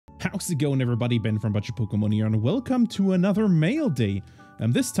How's it going, everybody? Ben from Budget Pokemon here, and welcome to another mail day.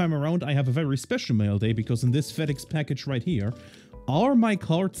 This time around I have a very special mail day because in this FedEx package right here are my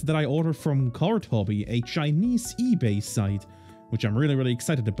cards that I ordered from Cardhobby, a Chinese eBay site, which I'm really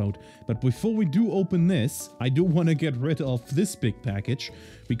excited about. But before we do open this, I do want to get rid of this big package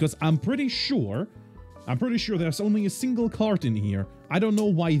because I'm pretty sure there's only a single card in here. I don't know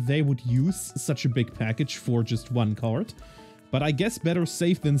why they would use such a big package for just one card. But I guess better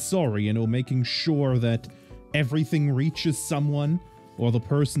safe than sorry, you know, making sure that everything reaches someone or the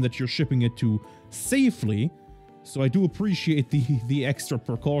person that you're shipping it to safely. So I do appreciate the extra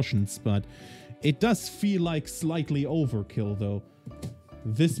precautions, but it does feel like slightly overkill though.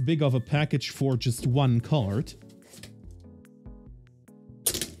 This big of a package for just one card.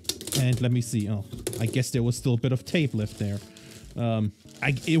 And let me see, oh, I guess there was still a bit of tape left there.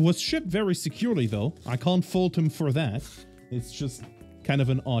 It was shipped very securely though, I can't fault him for that. It's just kind of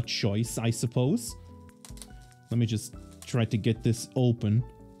an odd choice, I suppose. Let me just try to get this open.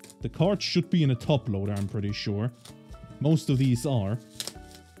 The card should be in a top loader, I'm pretty sure. Most of these are.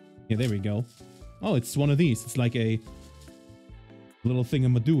 Yeah, there we go. Oh, it's one of these. It's like a little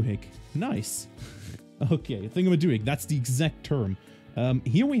thingamadoohick. Nice. Okay, thingamadoohick. That's the exact term.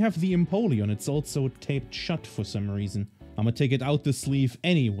 Here we have the Empoleon. It's also taped shut for some reason. I'm gonna take it out the sleeve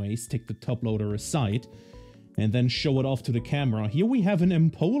anyways, take the top loader aside, and then show it off to the camera. Here we have an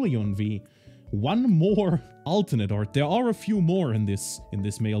Empoleon V. One more alternate art. There are a few more in this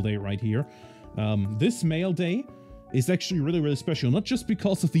mail day right here. This mail day is actually really special, not just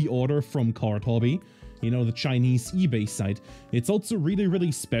because of the order from Cardhobby, you know, the Chinese eBay site. It's also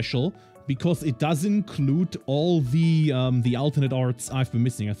really special because it does include all the alternate arts I've been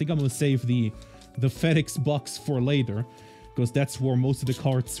missing. I think I'm gonna save the FedEx box for later, because that's where most of the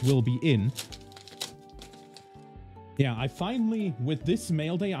cards will be in. Yeah, with this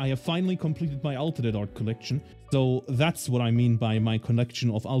mail day, I have finally completed my alternate art collection. So that's what I mean by my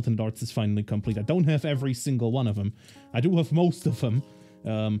collection of alternate arts is finally complete. I don't have every single one of them. I do have most of them.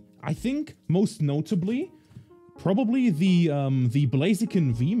 I think most notably, probably the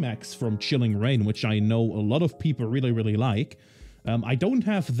Blaziken VMAX from Chilling Reign, which I know a lot of people really like. I don't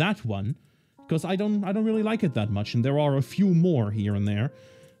have that one because I don't really like it that much, and there are a few more here and there.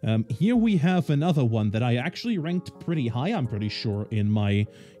 Here we have another one that I actually ranked pretty high, I'm pretty sure, in my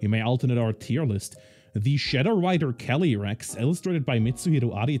alternate art tier list. The Shadow Rider Calyrex, illustrated by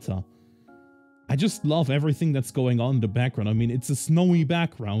Mitsuhiro Arita. I just love everything that's going on in the background. I mean, it's a snowy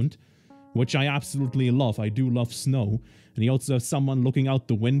background, which I absolutely love. I do love snow. And you also have someone looking out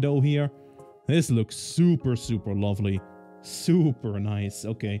the window here. This looks super lovely. Super nice.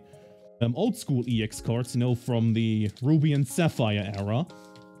 Okay. Old school EX cards, you know, from the Ruby and Sapphire era.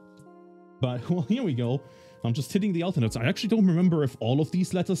 But, well, here we go. I'm just hitting the alternates. I actually don't remember if all of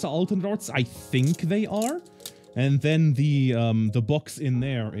these letters are alternate arts. I think they are. And then the box in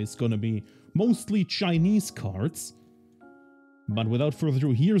there is gonna be mostly Chinese cards. But without further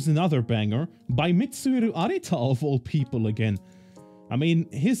ado, here's another banger by Mitsuhiro Arita, of all people again. I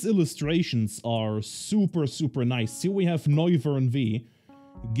mean, his illustrations are super nice. Here we have Noivern V,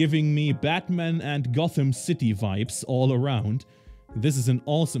 giving me Batman and Gotham City vibes all around. This is an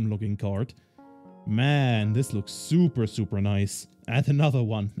awesome looking card. Man, this looks super nice. And another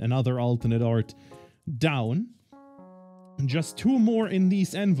one, another alternate art down. Just two more in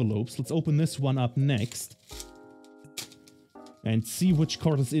these envelopes. Let's open this one up next and see which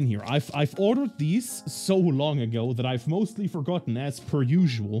card is in here. I've ordered these so long ago that I've mostly forgotten, as per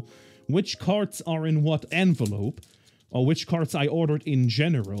usual, which cards are in what envelope, or which cards I ordered in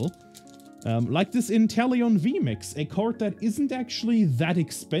general. Like this Inteleon VMAX, a card that isn't actually that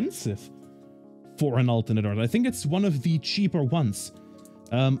expensive for an alternate art. I think it's one of the cheaper ones.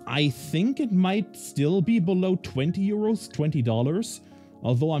 I think it might still be below 20 euros, $20,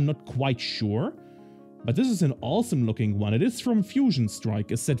 although I'm not quite sure. But this is an awesome looking one. It is from Fusion Strike,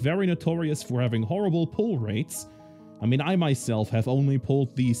 a set very notorious for having horrible pull rates. I mean, I myself have only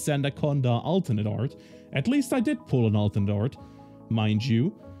pulled the Sandaconda alternate art. At least I did pull an alternate art, mind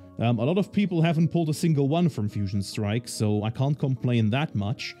you. A lot of people haven't pulled a single one from Fusion Strike, so I can't complain that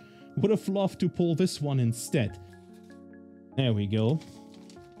much. Would have loved to pull this one instead. There we go.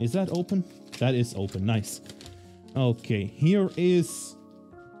 Is that open? That is open. Nice. Okay, here is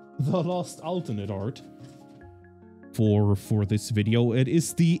the last alternate art for this video. It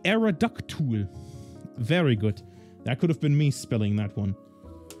is the Aerodactyl. Very good. That could have been me spelling that one.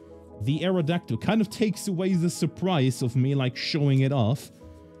 The Aerodactyl kind of takes away the surprise of me like showing it off.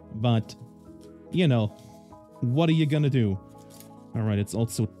 But, you know, what are you gonna do? Alright, it's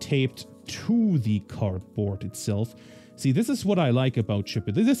also taped to the cardboard itself. See, this is what I like about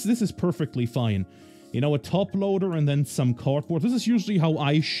shipping. This is perfectly fine. You know, a top loader and then some cardboard. This is usually how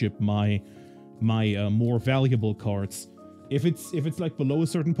I ship my more valuable cards. If it's like below a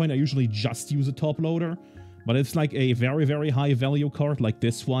certain point, I usually just use a top loader. But it's like a very, very high value card, like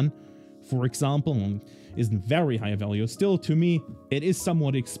this one, for example, isn't very high value. Still, to me, it is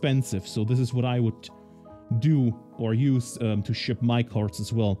somewhat expensive. So this is what I would do or use to ship my cards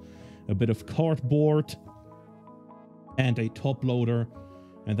as well. A bit of cardboard and a top loader,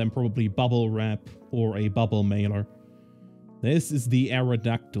 and then probably bubble wrap or a bubble mailer. This is the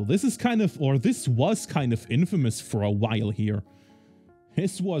Aerodactyl. This is kind of, or this was kind of infamous for a while here.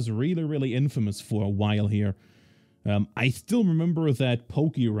 This was really, really infamous for a while here. I still remember that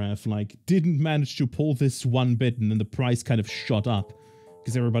Pokéref, like, didn't manage to pull this one bit, and then the price kind of shot up,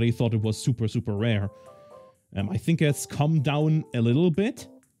 because everybody thought it was super, super rare. I think it's come down a little bit,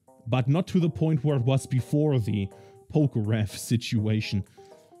 but not to the point where it was before the Pokéref situation.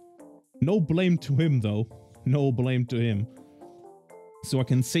 No blame to him, though. No blame to him. So I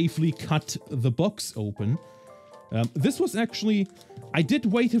can safely cut the box open. This was actually... I did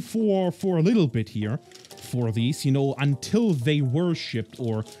wait for a little bit here for these, you know, until they were shipped,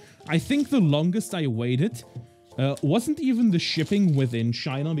 or... I think the longest I waited wasn't even the shipping within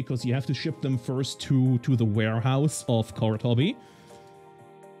China, because you have to ship them first to the warehouse of Cardhobby.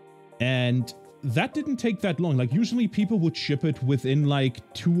 And that didn't take that long. Like, usually people would ship it within,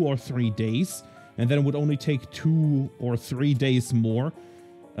 like, 2 or 3 days. And then it would only take 2 or 3 days more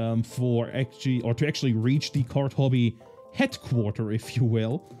to actually reach the Cardhobby headquarter, if you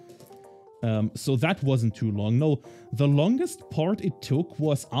will. So that wasn't too long. No, the longest part it took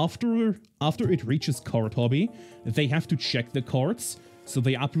was after it reaches Cardhobby, they have to check the cards. So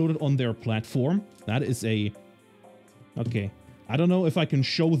they upload it on their platform. That is a... Okay. I don't know if I can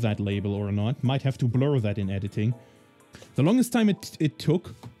show that label or not. Might have to blur that in editing. The longest time it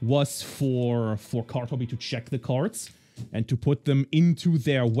took was for Cardhobby to check the cards and to put them into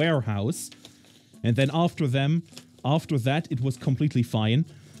their warehouse. And then after that, it was completely fine.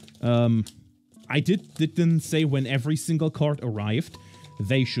 I didn't say when every single card arrived,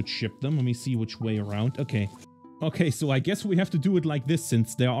 they should ship them. Let me see which way around. Okay. Okay, so I guess we have to do it like this,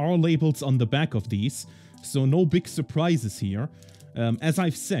 since there are labels on the back of these. So no big surprises here. As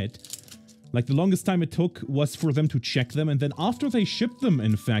I've said, like, the longest time it took was for them to check them, and then after they shipped them,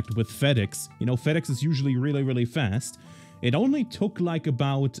 in fact, with FedEx, you know, FedEx is usually really, really fast. It only took like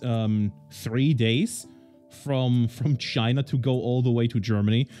about 3 days from China to go all the way to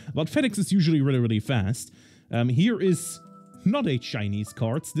Germany. But FedEx is usually really, really fast. Here is not a Chinese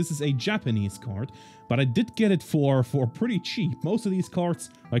card. This is a Japanese card, but I did get it for pretty cheap. Most of these cards,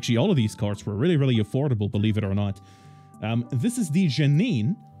 actually all of these cards, were really, really affordable, believe it or not. This is the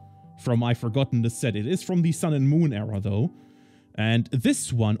Janine from I've forgotten the set. It is from the Sun and Moon era, though. And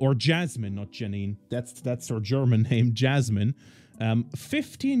this one, or Jasmine, not Janine. That's her German name, Jasmine.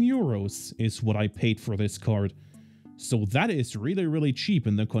 15 euros is what I paid for this card. So that is really, really cheap,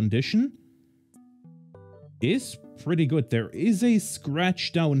 and the condition is pretty good. There is a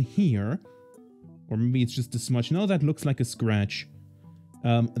scratch down here. Or maybe it's just a smudge. No, that looks like a scratch.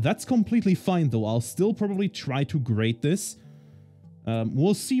 That's completely fine, though. I'll still probably try to grade this.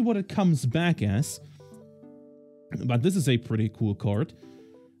 We'll see what it comes back as. But this is a pretty cool card.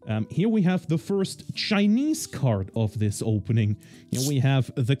 Here we have the first Chinese card of this opening. Here we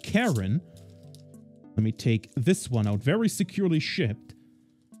have the Karen. Let me take this one out. Very securely shipped.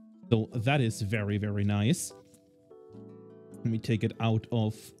 So that is very, very nice. Let me take it out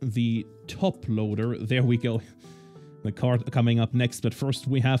of the top loader. There we go. The card coming up next. But first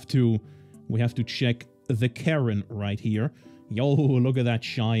we have to check the Karen right here. Yo, look at that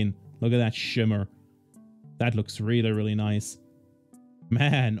shine. Look at that shimmer. That looks really, really nice.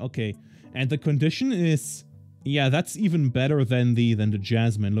 Man, okay. And the condition is... Yeah, that's even better than the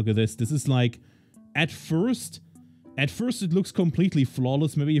Jasmine. Look at this. This is like... At first it looks completely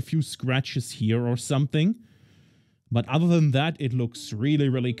flawless. Maybe a few scratches here or something. But other than that, it looks really,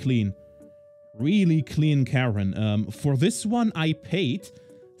 really clean. Really clean Karen. For this one, I paid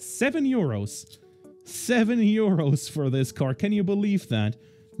 7 euros. 7 euros for this card. Can you believe that?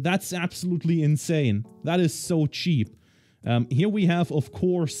 That's absolutely insane. That is so cheap. Here we have, of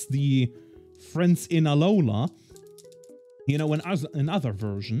course, the Friends in Alola. You know, another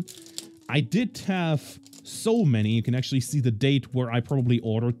version. I did have so many. You can actually see the date where I probably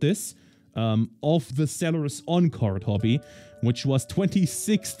ordered this. Of the sellers on Cardhobby, which was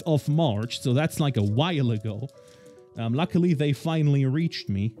 26th of March. So that's like a while ago. Luckily, they finally reached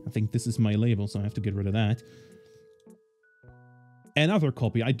me. I think this is my label, so I have to get rid of that. Another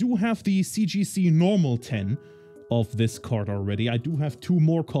copy. I do have the CGC Normal 10 of this card already. I do have 2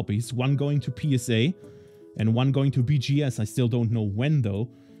 more copies, one going to PSA and one going to BGS. I still don't know when though.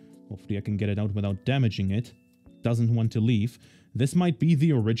 Hopefully I can get it out without damaging it. Doesn't want to leave. This might be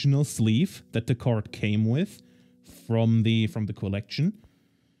the original sleeve that the card came with from the collection.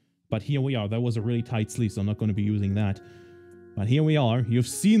 But here we are. That was a really tight sleeve, so I'm not going to be using that. But here we are. You've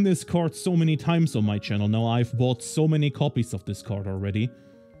seen this card so many times on my channel. Now I've bought so many copies of this card already.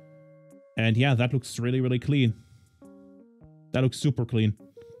 And yeah, that looks really, really clean. That looks super clean.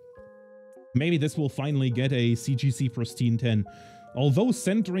 Maybe this will finally get a CGC Pristine 10. Although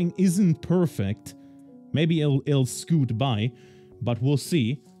centering isn't perfect, maybe it'll scoot by. But we'll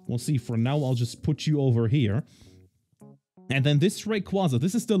see. We'll see. For now, I'll just put you over here. And then this Rayquaza,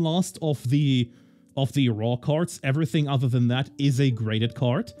 this is the last of the raw cards. Everything other than that is a graded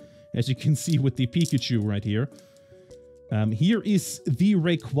card, as you can see with the Pikachu right here. Here is the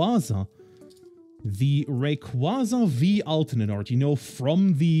Rayquaza. The Rayquaza V alternate art, you know,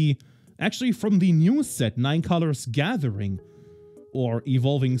 from the new set, 9 Colors Gathering, or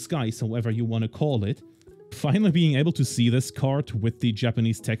Evolving Skies, however you want to call it. Finally being able to see this card with the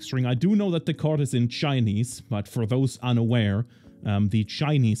Japanese texturing. I do know that the card is in Chinese, but for those unaware, the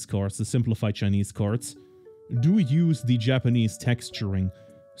Chinese cards, the simplified Chinese cards, do use the Japanese texturing.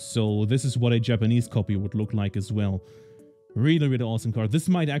 So this is what a Japanese copy would look like as well. Really, really awesome card. This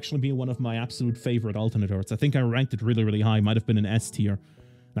might actually be one of my absolute favorite alternate arts. I think I ranked it really, really high. Might have been an S tier.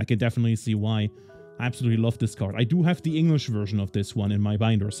 I can definitely see why. I absolutely love this card. I do have the English version of this one in my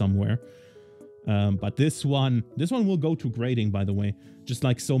binder somewhere. But this one will go to grading, by the way. Just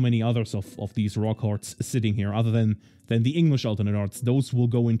like so many others of these raw cards sitting here, other than the English alternate arts. Those will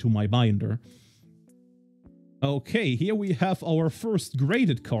go into my binder. Okay, here we have our first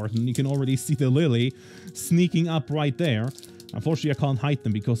graded card, and you can already see the Lily sneaking up right there. Unfortunately, I can't hide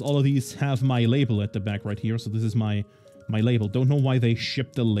them because all of these have my label at the back right here, so this is my label. Don't know why they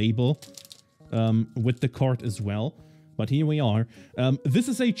shipped the label with the card as well, but here we are. This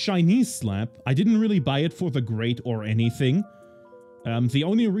is a Chinese slab. I didn't really buy it for the grade or anything. The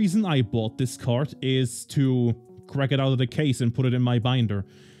only reason I bought this card is to crack it out of the case and put it in my binder.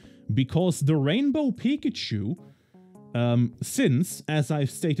 Because the Rainbow Pikachu, since, as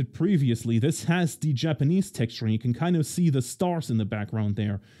I've stated previously, this has the Japanese texture, and you can kind of see the stars in the background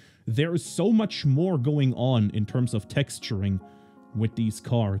there. There is so much more going on in terms of texturing with these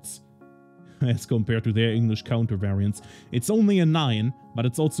cards as compared to their English counter variants. It's only a 9, but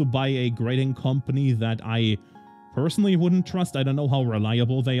it's also by a grading company that I personally wouldn't trust. I don't know how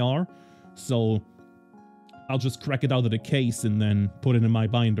reliable they are, so I'll just crack it out of the case and then put it in my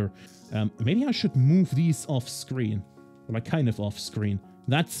binder. Maybe I should move these off screen. Or like kind of off screen.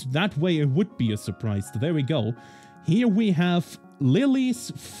 That way it would be a surprise. So there we go. Here we have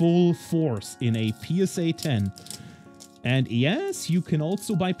Lily's Full Force in a PSA 10. And yes, you can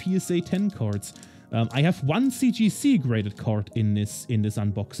also buy PSA 10 cards. I have one CGC graded card in this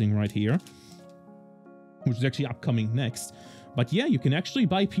unboxing right here, which is actually upcoming next. But yeah, you can actually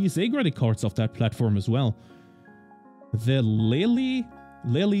buy PSA graded cards off that platform as well. The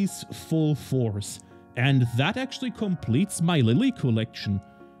Lily's Full Force, and that actually completes my Lily collection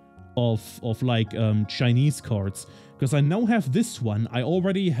of like Chinese cards, because I now have this one. I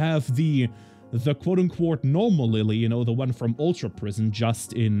already have the quote-unquote normal Lily, you know, the one from Ultra Prism,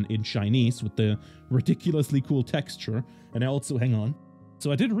 just in Chinese with the ridiculously cool texture. And I also, hang on.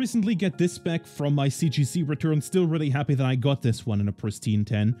 So I did recently get this back from my CGC return. Still really happy that I got this one in a pristine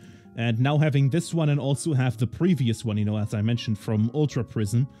 10. And now having this one and also have the previous one, you know, as I mentioned, from Ultra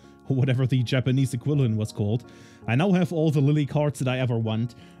Prism, or whatever the Japanese equivalent was called. I now have all the Lily cards that I ever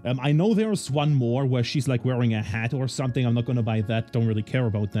want. I know there's one more where she's like wearing a hat or something. I'm not going to buy that. Don't really care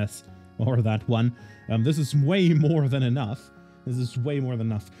about this or that one. This is way more than enough. This is way more than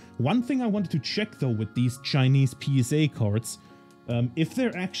enough. One thing I wanted to check though with these Chinese PSA cards, if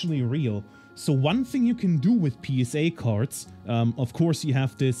they're actually real. So one thing you can do with PSA cards, of course you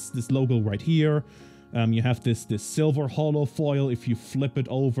have this logo right here. You have this silver hollow foil. If you flip it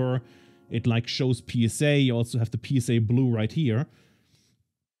over, it like shows PSA. You also have the PSA blue right here.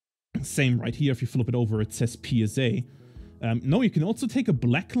 Same right here. If you flip it over, it says PSA. No, you can also take a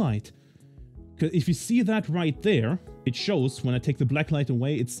blacklight. If you see that right there, it shows when I take the blacklight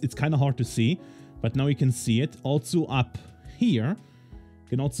away. It's kind of hard to see, but now you can see it. Also up here, you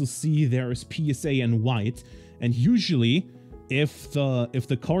can also see there is PSA in white. And usually, if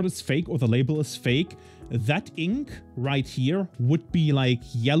the card is fake or the label is fake, that ink right here would be like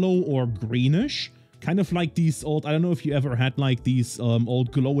yellow or greenish. Kind of like these old, I don't know if you ever had like these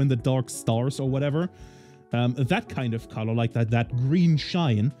old glow-in-the-dark stars or whatever. That kind of color, like that green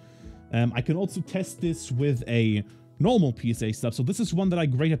shine. I can also test this with a normal PSA stub. So this is one that I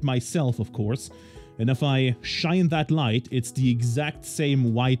graded myself, of course. And if I shine that light, it's the exact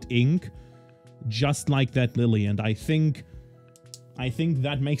same white ink, just like that lily. And I think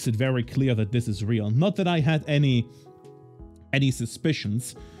that makes it very clear that this is real. Not that I had any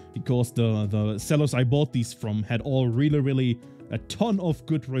suspicions, because the sellers I bought these from had all really a ton of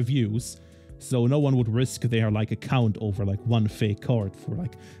good reviews. So no one would risk their like account over like one fake card for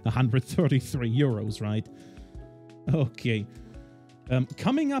like 133 euros, right? Okay.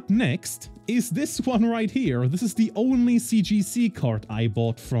 Coming up next is this one right here. This is the only CGC card I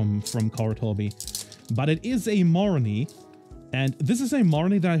bought from Cardhobby. But it is a Marnie. And this is a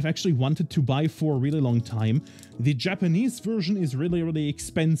Marnie that I've actually wanted to buy for a really long time. The Japanese version is really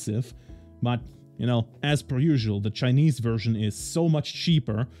expensive. But, you know, as per usual, the Chinese version is so much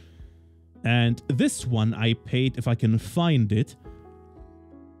cheaper. And this one I paid, if I can find it,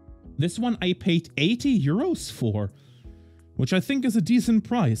 this one I paid 80 euros for, which I think is a decent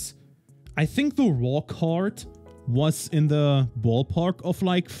price. I think the raw card was in the ballpark of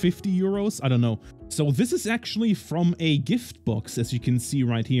like 50 euros, I don't know. So this is actually from a gift box, as you can see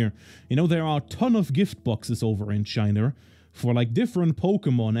right here. You know, there are a ton of gift boxes over in China for like different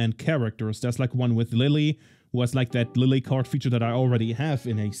Pokemon and characters. There's like one with Lily, was like that Lily card feature that I already have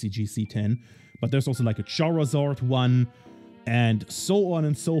in a CGC10. But there's also like a Charizard one, and so on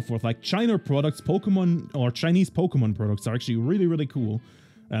and so forth. Like China products, Pokemon, or Chinese Pokemon products are actually really cool.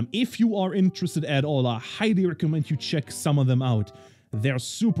 If you are interested at all, I highly recommend you check some of them out. They're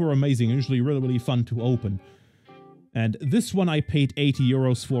super amazing, usually really fun to open. And this one I paid 80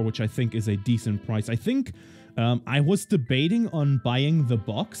 euros for, which I think is a decent price. I think I was debating on buying the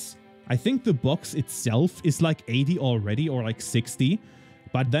box. I think the box itself is like 80 already, or like 60.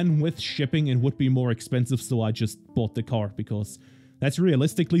 But then with shipping, it would be more expensive, so I just bought the card, because that's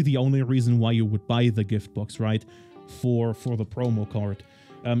realistically the only reason why you would buy the gift box, right? For the promo card.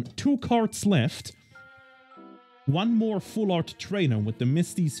 2 cards left. One more full art trainer with the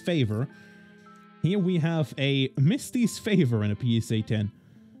Misty's Favor. Here we have a Misty's Favor in a PSA 10.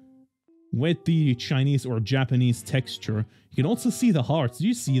 With the Chinese or Japanese texture. You can also see the hearts. Do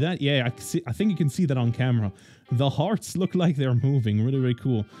you see that? Yeah, I think you can see that on camera. The hearts look like they're moving. Really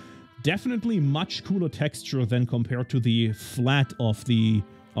cool. Definitely much cooler texture than compared to the flat of the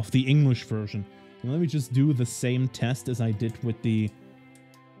English version. And let me just do the same test as I did with the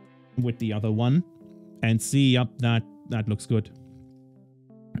other one. And see, yep, that looks good.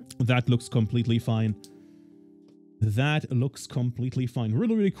 That looks completely fine. That looks completely fine.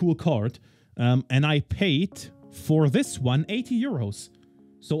 Really cool card. And I paid for this one 80 euros.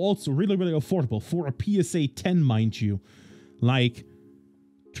 So also really affordable for a PSA 10, mind you. Like,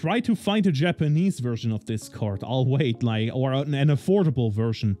 try to find a Japanese version of this card. I'll wait, like, or an affordable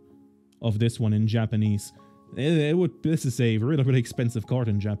version of this one in Japanese. This is a really expensive card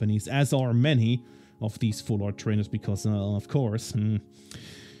in Japanese, as are many of these full art trainers, because of course.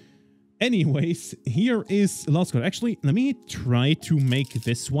 Anyways, here is the last card. Actually, let me try to make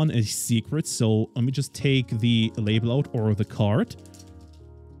this one a secret. So let me just take the label out, or the card.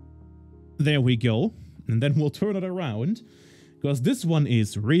 There we go. And then we'll turn it around, because this one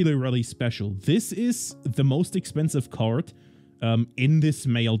is really special. This is the most expensive card in this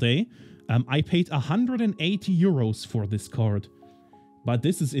mail day. I paid 180 euros for this card, but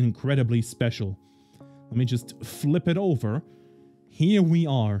this is incredibly special. Let me just flip it over. Here we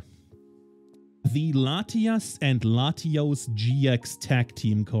are. The Latias and Latios GX Tag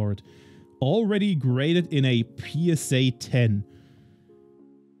Team card. Already graded in a PSA 10.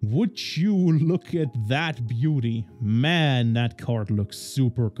 Would you look at that beauty? Man, that card looks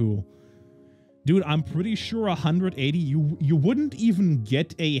super cool. Dude, I'm pretty sure 180, you wouldn't even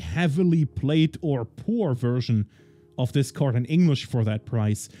get a heavily played or poor version of this card in English for that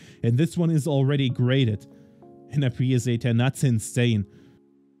price. And this one is already graded in a PSA 10. That's insane.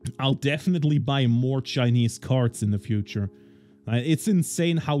 I'll definitely buy more Chinese cards in the future. It's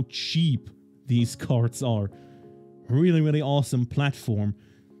insane how cheap these cards are. Really awesome platform.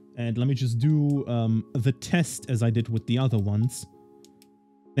 And let me just do the test as I did with the other ones.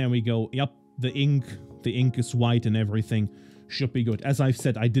 There we go. Yep, the ink is white and everything. Should be good. As I've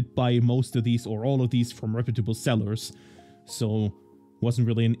said, I did buy most of these or all of these from reputable sellers. So wasn't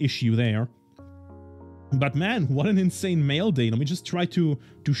really an issue there. But man, what an insane mail day. Let me just try to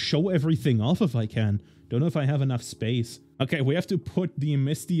show everything off if I can. Don't know if I have enough space. Okay, we have to put the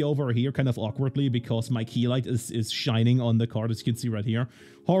Misty over here kind of awkwardly because my Keylight is shining on the card, as you can see right here.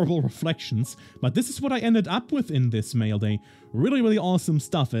 Horrible reflections. But this is what I ended up with in this mail day. Really awesome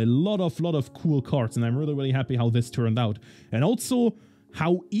stuff. A lot of cool cards, and I'm really happy how this turned out. And also,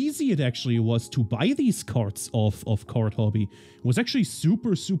 how easy it actually was to buy these cards off of Cardhobby. It was actually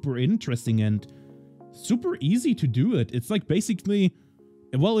super, super interesting and super easy to do it. It's like basically,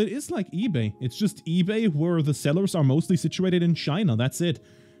 well, it is like eBay. It's just eBay where the sellers are mostly situated in China. That's it.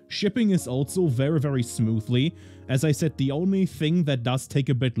 Shipping is also very, very smoothly. As I said, the only thing that does take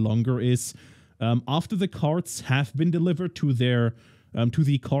a bit longer is after the cards have been delivered to their to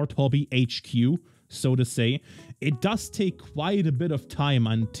the Cardhobby HQ, so to say, it does take quite a bit of time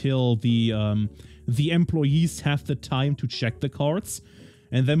until the employees have the time to check the cards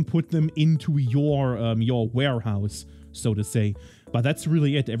and then put them into your warehouse, so to say. But that's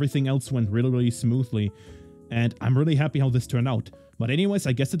really it. Everything else went really, really smoothly, and I'm really happy how this turned out. But anyways,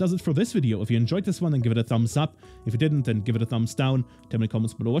 I guess that does it for this video. If you enjoyed this one, then give it a thumbs up. If you didn't, then give it a thumbs down. Tell me in the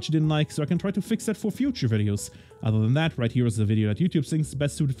comments below what you didn't like, so I can try to fix that for future videos. Other than that, right here is the video that YouTube thinks is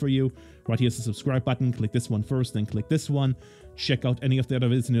best suited for you. Right here is the subscribe button. Click this one first, then click this one. Check out any of the other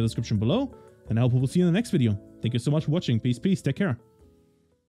videos in the description below. And I hope we will see you in the next video. Thank you so much for watching. Peace, peace. Take care.